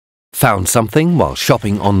Found something while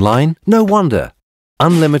shopping online? No wonder.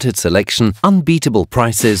 Unlimited selection, unbeatable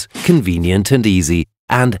prices, convenient and easy,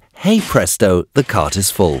 and hey presto, the cart is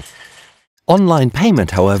full. Online payment,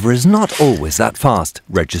 however, is not always that fast.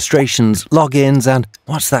 Registrations, logins, and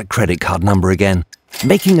what's that credit card number again?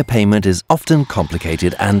 Making a payment is often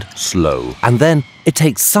complicated and slow, and then it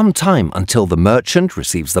takes some time until the merchant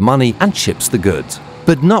receives the money and ships the goods.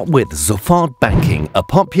 But not with SOFORT Banking, a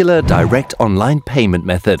popular direct online payment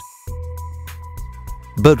method.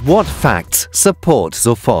 But what facts support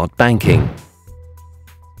SOFORT Banking?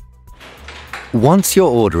 Once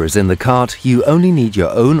your order is in the cart, you only need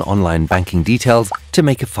your own online banking details to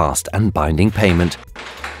make a fast and binding payment.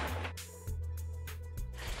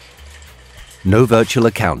 No virtual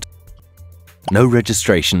account, no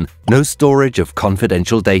registration, no storage of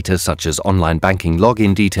confidential data such as online banking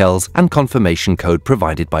login details and confirmation code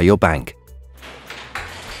provided by your bank.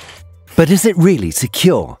 But is it really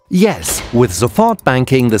secure? Yes, with SOFORT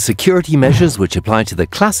Banking, the security measures which apply to the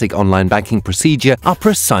classic online banking procedure are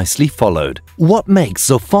precisely followed. What makes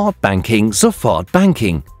SOFORT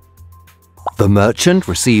Banking? The merchant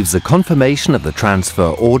receives a confirmation of the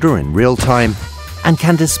transfer order in real time and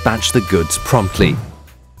can dispatch the goods promptly.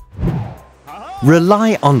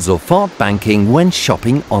 Rely on SOFORT Banking when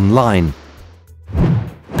shopping online.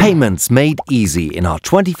 Payments made easy in our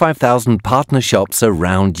 25,000 partner shops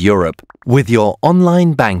around Europe with your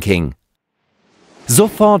online banking.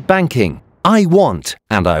 SOFORT Banking. I want,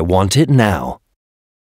 and I want it now.